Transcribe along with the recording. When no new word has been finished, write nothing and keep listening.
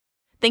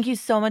Thank you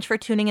so much for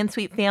tuning in,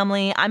 sweet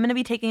family. I'm going to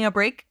be taking a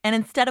break, and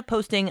instead of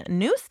posting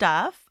new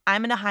stuff,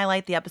 I'm going to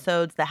highlight the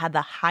episodes that had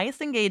the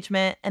highest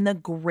engagement and the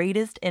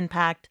greatest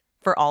impact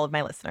for all of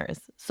my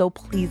listeners. So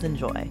please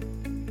enjoy.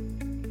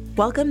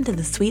 Welcome to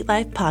the Sweet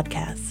Life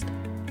Podcast.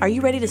 Are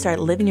you ready to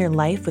start living your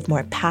life with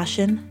more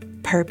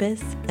passion,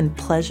 purpose, and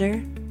pleasure?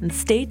 And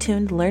stay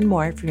tuned to learn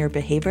more from your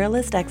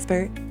behavioralist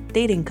expert,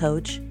 dating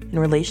coach,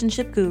 and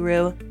relationship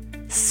guru,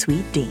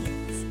 Sweet Deans.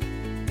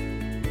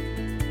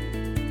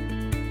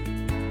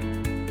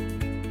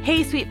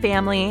 Hey, sweet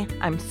family.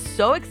 I'm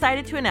so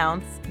excited to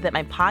announce that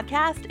my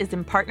podcast is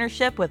in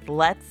partnership with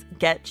Let's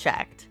Get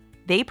Checked.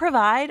 They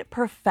provide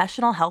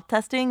professional health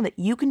testing that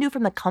you can do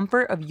from the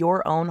comfort of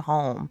your own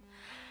home.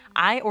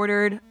 I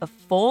ordered a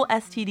full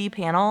STD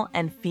panel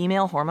and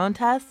female hormone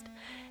test,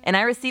 and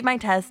I received my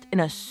test in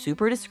a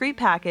super discreet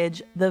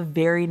package the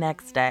very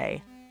next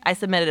day. I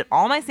submitted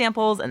all my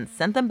samples and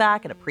sent them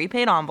back in a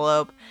prepaid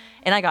envelope,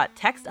 and I got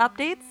text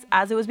updates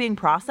as it was being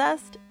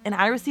processed, and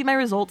I received my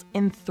results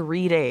in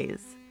 3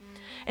 days.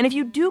 And if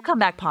you do come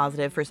back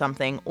positive for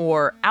something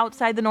or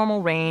outside the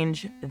normal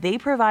range, they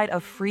provide a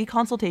free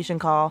consultation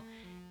call,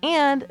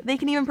 and they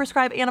can even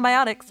prescribe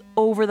antibiotics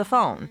over the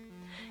phone.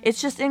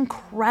 It's just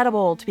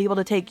incredible to be able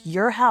to take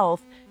your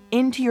health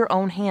into your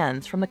own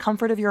hands from the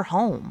comfort of your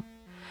home.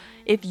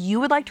 If you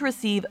would like to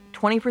receive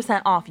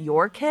 20% off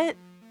your kit,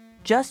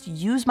 just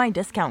use my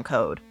discount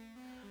code.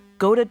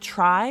 Go to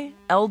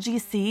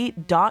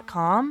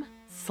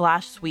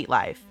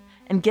trylgc.com/sweetlife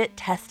and get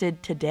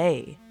tested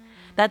today.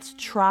 That's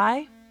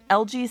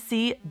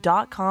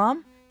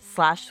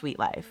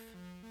trylgc.com/sweetlife.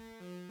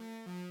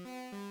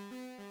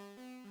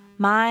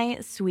 My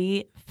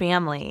sweet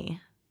family.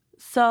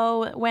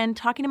 So when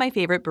talking to my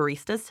favorite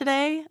baristas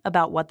today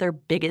about what their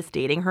biggest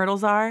dating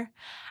hurdles are,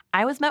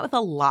 I was met with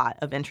a lot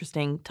of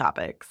interesting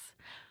topics.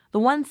 The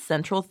one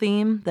central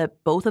theme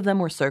that both of them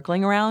were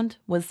circling around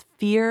was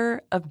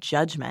fear of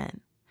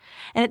judgment.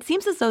 And it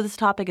seems as though this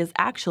topic is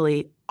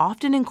actually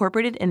often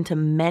incorporated into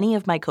many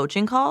of my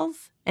coaching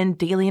calls and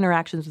daily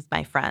interactions with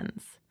my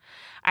friends.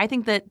 I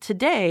think that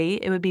today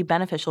it would be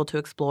beneficial to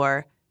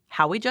explore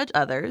how we judge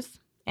others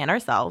and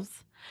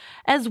ourselves,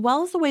 as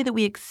well as the way that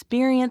we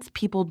experience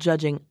people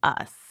judging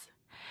us.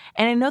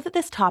 And I know that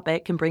this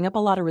topic can bring up a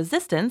lot of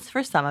resistance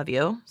for some of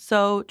you,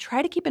 so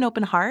try to keep an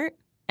open heart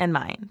and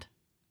mind.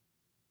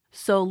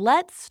 So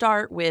let's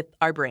start with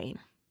our brain,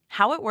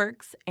 how it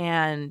works,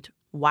 and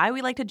why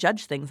we like to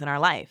judge things in our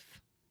life.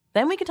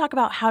 Then we can talk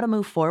about how to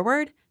move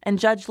forward and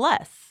judge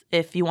less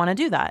if you want to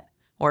do that,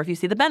 or if you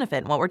see the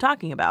benefit in what we're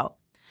talking about.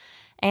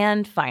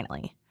 And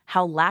finally,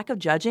 how lack of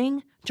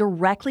judging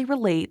directly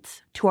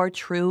relates to our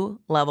true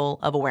level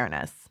of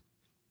awareness.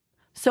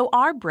 So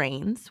our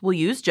brains will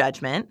use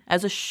judgment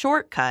as a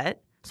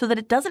shortcut so that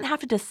it doesn't have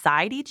to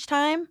decide each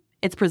time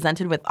it's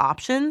presented with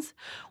options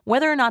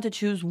whether or not to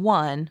choose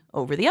one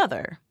over the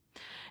other.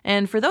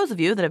 And for those of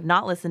you that have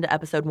not listened to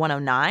episode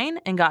 109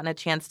 and gotten a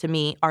chance to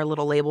meet our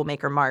little label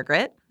maker,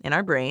 Margaret, in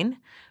our brain,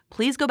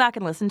 please go back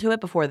and listen to it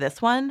before this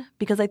one,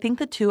 because I think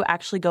the two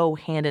actually go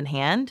hand in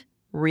hand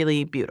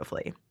really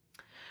beautifully.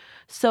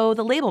 So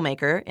the label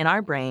maker in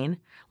our brain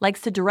likes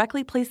to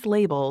directly place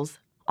labels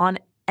on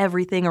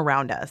everything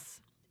around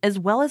us, as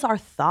well as our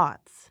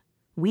thoughts.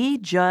 We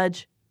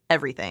judge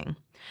everything.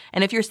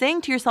 And if you're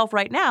saying to yourself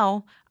right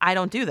now, I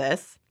don't do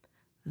this,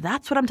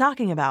 that's what I'm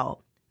talking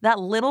about. That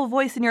little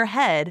voice in your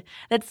head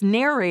that's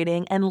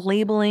narrating and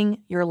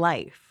labeling your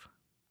life.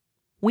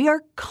 We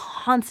are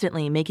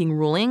constantly making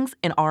rulings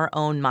in our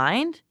own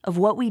mind of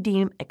what we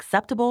deem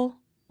acceptable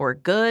or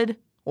good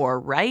or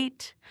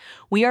right.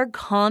 We are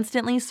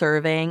constantly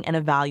surveying and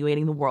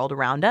evaluating the world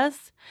around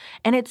us.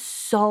 And it's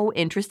so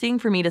interesting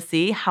for me to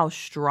see how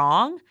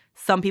strong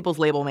some people's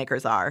label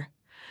makers are.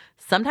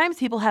 Sometimes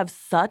people have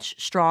such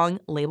strong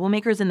label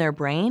makers in their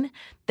brain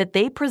that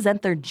they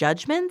present their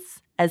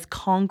judgments as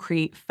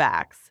concrete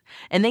facts.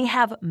 And they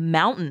have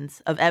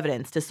mountains of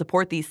evidence to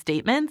support these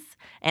statements.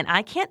 And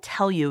I can't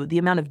tell you the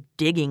amount of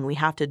digging we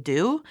have to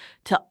do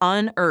to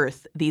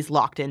unearth these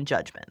locked-in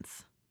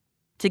judgments.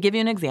 To give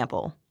you an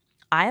example,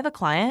 I have a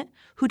client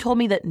who told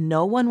me that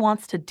no one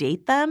wants to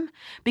date them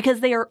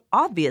because they are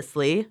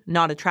obviously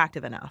not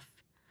attractive enough.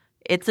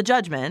 It's a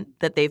judgment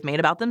that they've made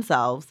about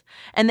themselves,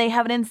 and they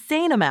have an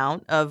insane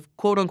amount of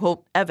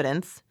quote-unquote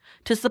evidence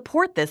to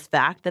support this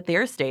fact that they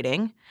are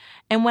stating.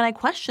 And when I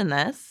question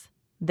this,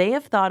 they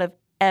have thought of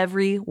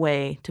every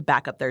way to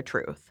back up their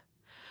truth.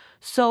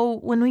 So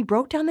when we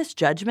broke down this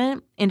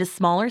judgment into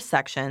smaller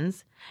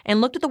sections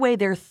and looked at the way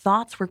their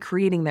thoughts were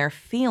creating their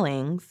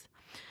feelings,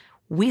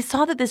 we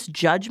saw that this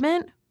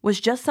judgment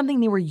was just something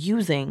they were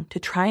using to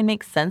try and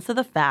make sense of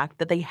the fact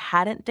that they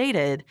hadn't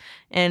dated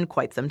in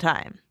quite some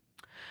time.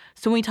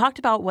 So when we talked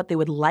about what they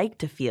would like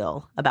to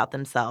feel about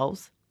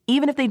themselves,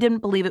 even if they didn't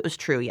believe it was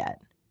true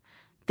yet,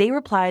 they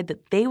replied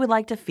that they would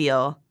like to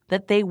feel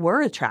that they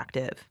were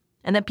attractive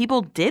and that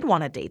people did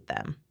want to date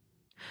them.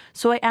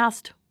 So I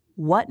asked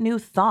what new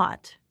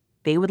thought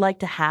they would like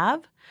to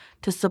have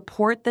to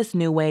support this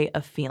new way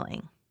of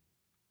feeling.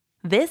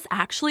 This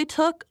actually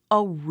took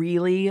a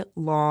really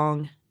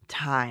long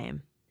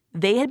time.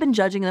 They had been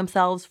judging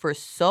themselves for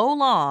so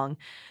long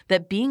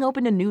that being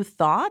open to new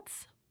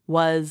thoughts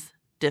was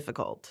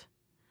difficult.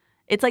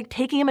 It's like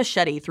taking a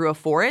machete through a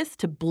forest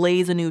to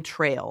blaze a new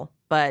trail,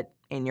 but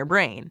in your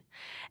brain.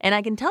 And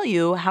I can tell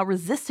you how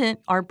resistant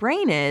our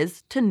brain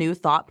is to new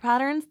thought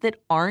patterns that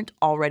aren't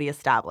already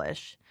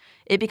established.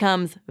 It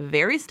becomes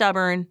very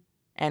stubborn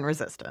and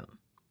resistant.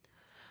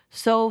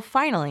 So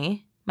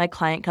finally, my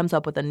client comes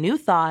up with a new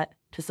thought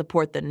to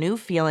support the new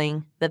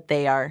feeling that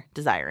they are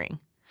desiring.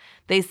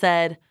 They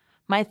said,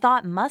 "My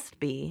thought must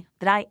be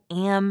that I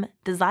am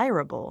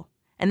desirable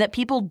and that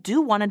people do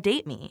want to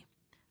date me.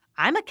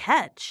 I'm a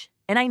catch,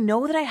 and I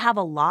know that I have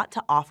a lot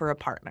to offer a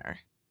partner."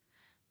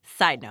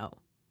 Side note,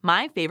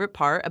 my favorite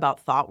part about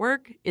thought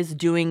work is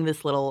doing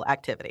this little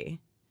activity.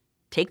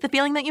 Take the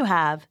feeling that you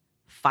have,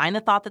 find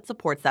the thought that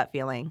supports that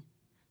feeling,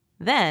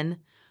 then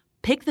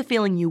pick the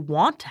feeling you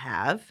want to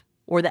have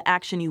or the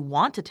action you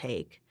want to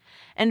take,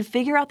 and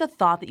figure out the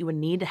thought that you would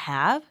need to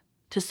have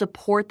to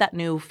support that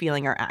new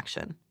feeling or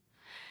action.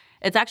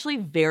 It's actually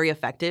very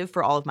effective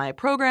for all of my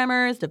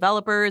programmers,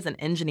 developers, and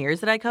engineers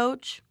that I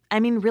coach. I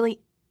mean,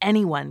 really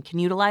anyone can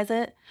utilize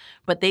it,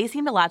 but they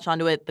seem to latch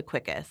onto it the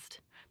quickest.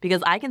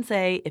 Because I can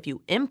say, if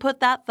you input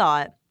that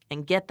thought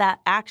and get that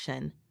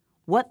action,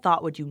 what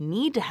thought would you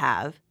need to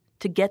have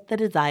to get the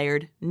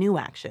desired new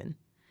action?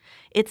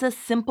 It's a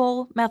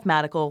simple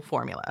mathematical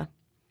formula.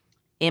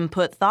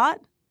 Input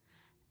thought,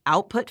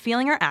 output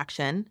feeling or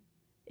action.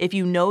 If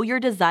you know your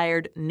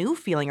desired new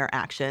feeling or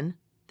action,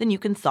 then you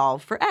can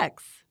solve for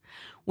X,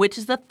 which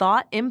is the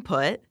thought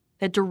input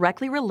that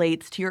directly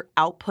relates to your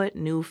output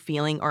new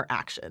feeling or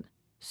action.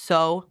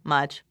 So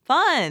much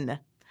fun!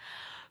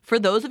 For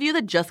those of you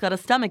that just got a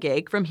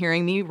stomachache from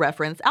hearing me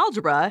reference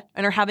algebra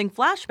and are having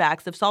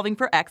flashbacks of solving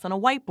for X on a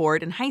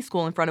whiteboard in high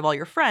school in front of all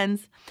your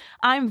friends,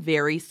 I'm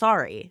very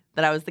sorry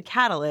that I was the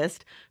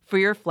catalyst for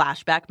your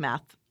flashback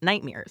math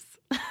nightmares.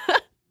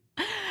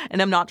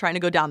 And I'm not trying to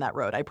go down that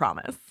road, I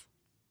promise.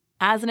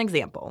 As an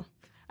example,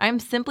 I'm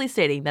simply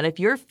stating that if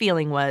your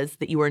feeling was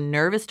that you were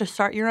nervous to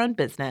start your own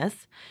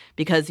business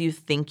because you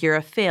think you're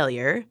a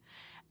failure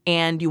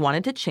and you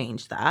wanted to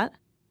change that,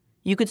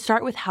 you could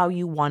start with how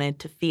you wanted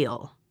to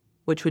feel,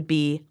 which would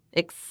be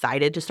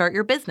excited to start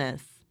your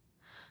business.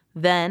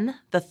 Then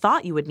the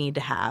thought you would need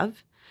to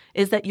have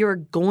is that you're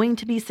going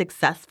to be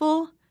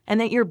successful and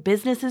that your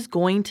business is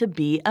going to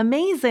be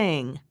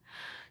amazing.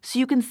 So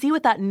you can see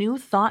with that new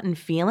thought and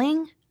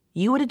feeling,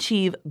 you would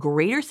achieve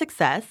greater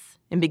success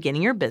in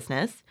beginning your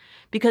business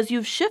because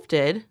you've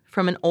shifted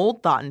from an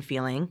old thought and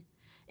feeling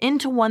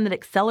into one that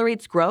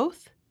accelerates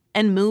growth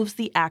and moves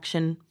the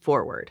action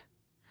forward.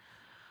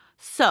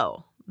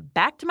 So,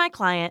 back to my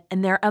client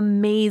and their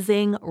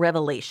amazing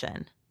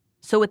revelation.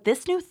 So with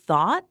this new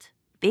thought,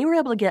 they were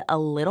able to get a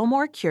little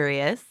more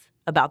curious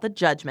about the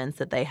judgments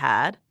that they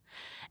had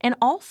and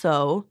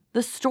also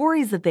the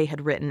stories that they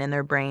had written in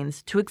their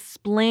brains to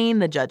explain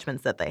the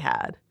judgments that they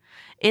had.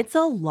 It's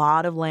a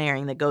lot of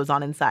layering that goes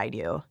on inside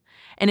you.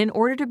 And in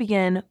order to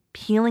begin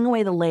peeling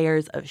away the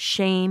layers of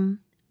shame,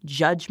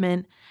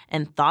 judgment,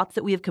 and thoughts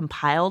that we have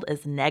compiled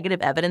as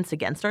negative evidence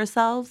against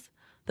ourselves,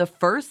 the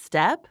first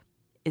step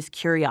is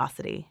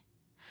curiosity.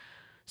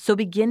 So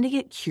begin to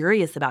get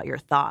curious about your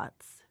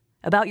thoughts,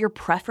 about your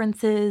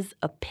preferences,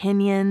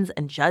 opinions,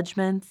 and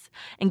judgments,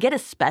 and get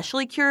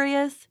especially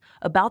curious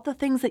about the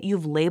things that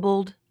you've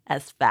labeled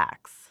as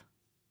facts.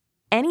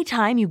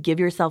 Anytime you give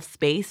yourself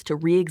space to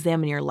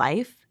re-examine your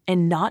life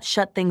and not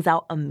shut things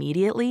out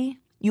immediately,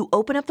 you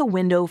open up the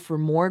window for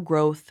more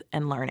growth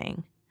and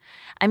learning.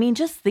 I mean,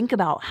 just think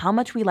about how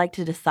much we like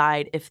to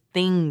decide if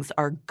things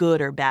are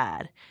good or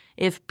bad,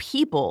 if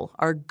people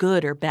are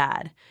good or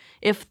bad,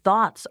 if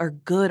thoughts are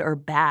good or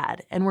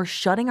bad, and we're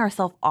shutting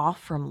ourselves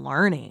off from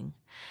learning.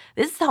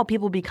 This is how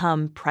people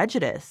become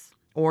prejudiced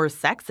or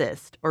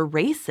sexist or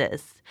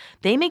racist.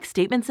 They make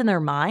statements in their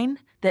mind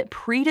that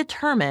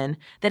predetermine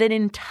that an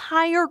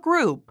entire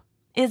group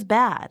is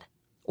bad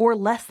or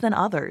less than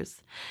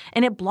others,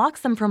 and it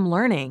blocks them from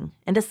learning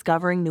and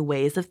discovering new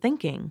ways of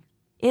thinking.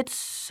 It's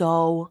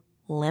so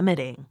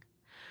limiting.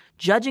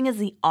 Judging is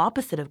the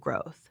opposite of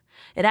growth.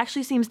 It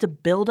actually seems to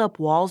build up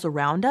walls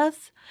around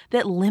us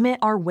that limit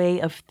our way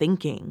of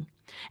thinking.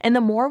 And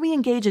the more we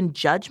engage in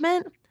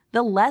judgment,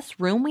 the less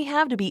room we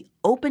have to be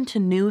open to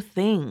new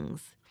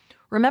things.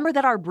 Remember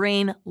that our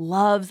brain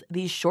loves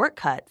these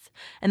shortcuts,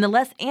 and the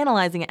less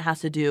analyzing it has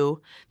to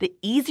do, the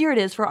easier it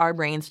is for our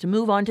brains to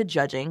move on to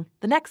judging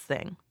the next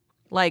thing.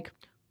 Like,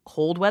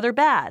 cold weather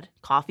bad,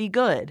 coffee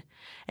good.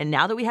 And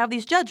now that we have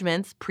these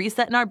judgments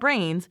preset in our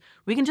brains,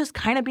 we can just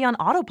kind of be on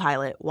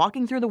autopilot,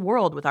 walking through the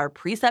world with our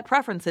preset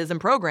preferences and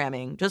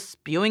programming, just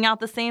spewing out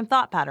the same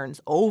thought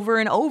patterns over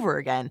and over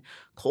again.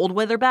 Cold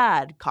weather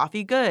bad,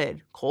 coffee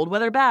good. Cold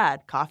weather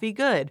bad, coffee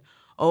good.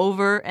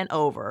 Over and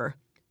over.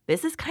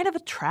 This is kind of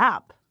a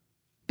trap.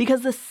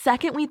 Because the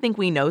second we think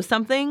we know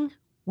something,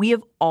 we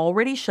have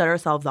already shut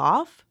ourselves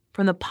off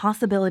from the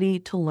possibility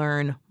to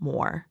learn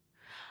more.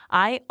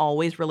 I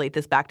always relate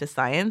this back to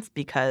science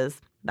because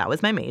that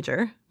was my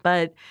major.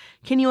 But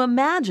can you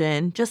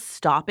imagine just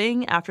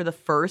stopping after the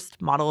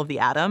first model of the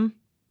atom?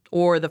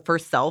 or the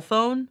first cell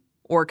phone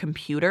or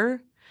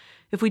computer.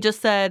 If we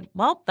just said,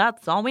 well,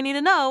 that's all we need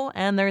to know,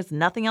 and there's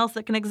nothing else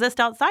that can exist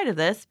outside of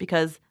this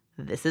because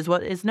this is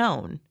what is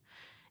known,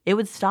 it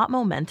would stop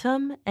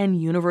momentum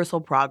and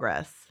universal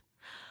progress.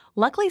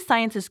 Luckily,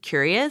 science is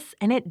curious,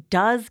 and it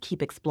does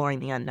keep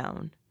exploring the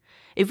unknown.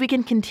 If we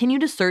can continue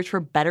to search for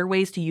better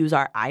ways to use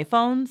our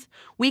iPhones,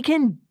 we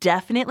can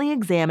definitely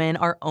examine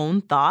our own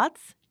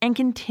thoughts and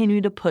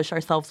continue to push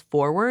ourselves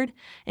forward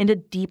into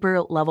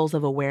deeper levels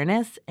of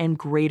awareness and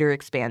greater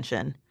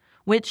expansion.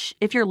 Which,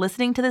 if you're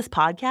listening to this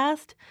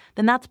podcast,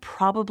 then that's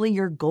probably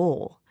your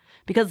goal,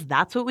 because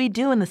that's what we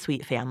do in the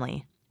Sweet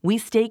family. We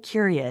stay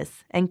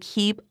curious and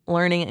keep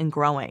learning and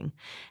growing,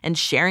 and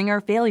sharing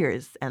our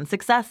failures and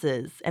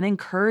successes and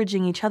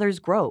encouraging each other's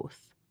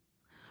growth.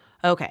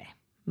 Okay,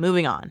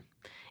 moving on.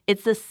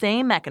 It's the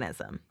same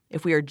mechanism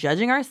if we are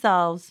judging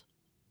ourselves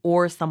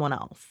or someone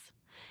else.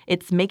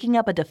 It's making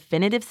up a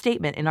definitive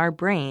statement in our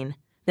brain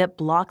that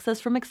blocks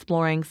us from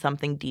exploring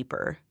something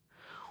deeper.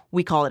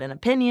 We call it an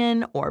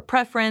opinion or a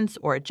preference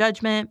or a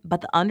judgment,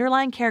 but the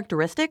underlying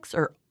characteristics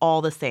are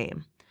all the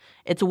same.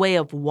 It's a way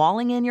of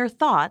walling in your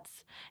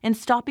thoughts and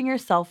stopping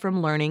yourself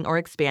from learning or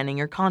expanding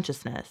your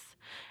consciousness.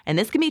 And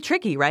this can be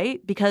tricky,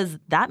 right? Because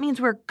that means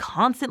we're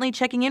constantly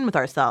checking in with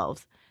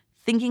ourselves,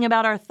 thinking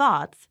about our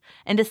thoughts,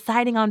 and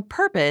deciding on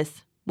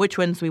purpose which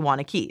ones we want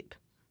to keep.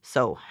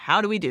 So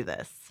how do we do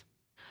this?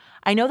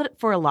 I know that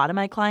for a lot of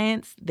my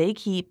clients, they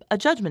keep a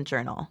judgment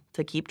journal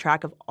to keep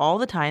track of all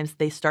the times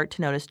they start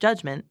to notice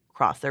judgment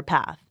cross their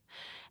path.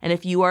 And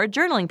if you are a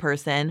journaling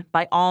person,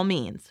 by all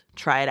means,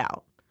 try it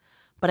out.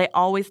 But I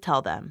always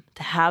tell them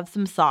to have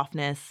some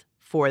softness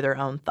for their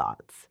own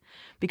thoughts.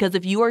 Because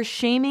if you are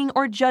shaming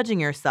or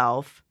judging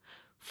yourself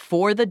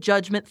for the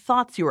judgment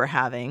thoughts you are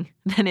having,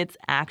 then it's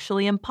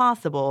actually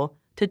impossible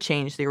to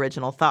change the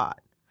original thought.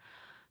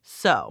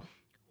 So,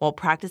 while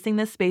practicing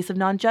this space of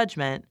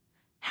non-judgment,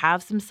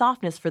 have some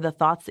softness for the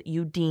thoughts that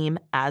you deem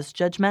as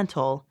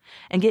judgmental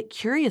and get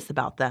curious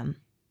about them.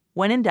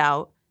 When in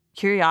doubt,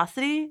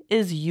 curiosity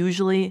is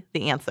usually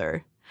the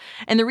answer.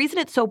 And the reason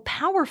it's so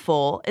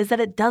powerful is that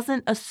it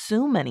doesn't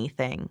assume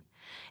anything.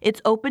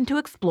 It's open to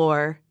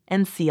explore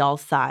and see all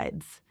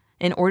sides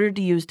in order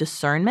to use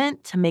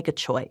discernment to make a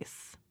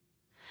choice.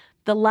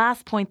 The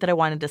last point that I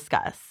want to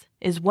discuss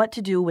is what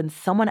to do when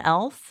someone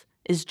else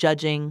is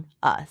judging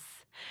us.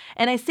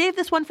 And I saved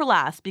this one for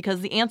last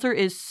because the answer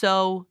is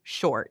so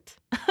short.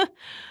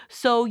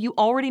 So you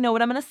already know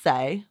what I'm going to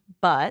say,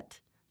 but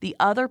the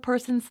other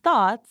person's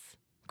thoughts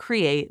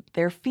create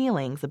their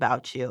feelings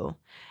about you,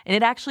 and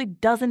it actually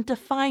doesn't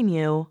define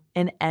you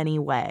in any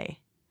way.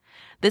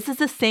 This is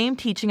the same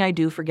teaching I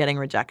do for getting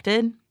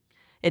rejected.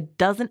 It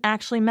doesn't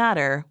actually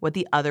matter what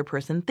the other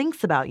person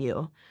thinks about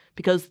you,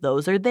 because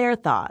those are their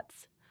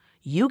thoughts.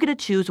 You get to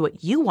choose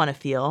what you want to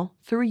feel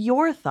through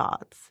your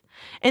thoughts.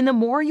 And the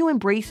more you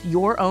embrace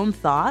your own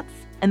thoughts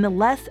and the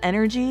less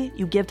energy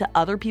you give to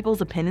other people's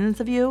opinions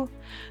of you,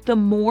 the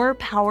more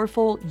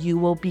powerful you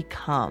will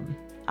become.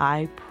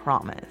 I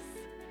promise.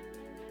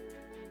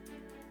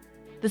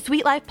 The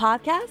Sweet Life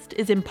podcast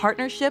is in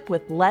partnership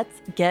with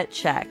Let's Get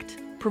Checked,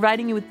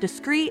 providing you with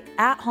discreet,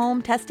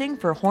 at-home testing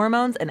for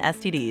hormones and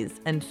STDs,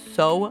 and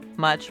so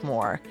much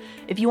more.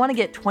 If you want to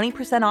get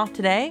 20% off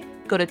today,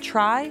 go to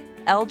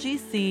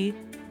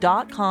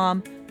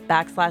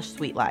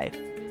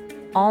trylgc.com/sweetlife.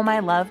 All my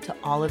love to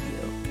all of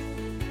you.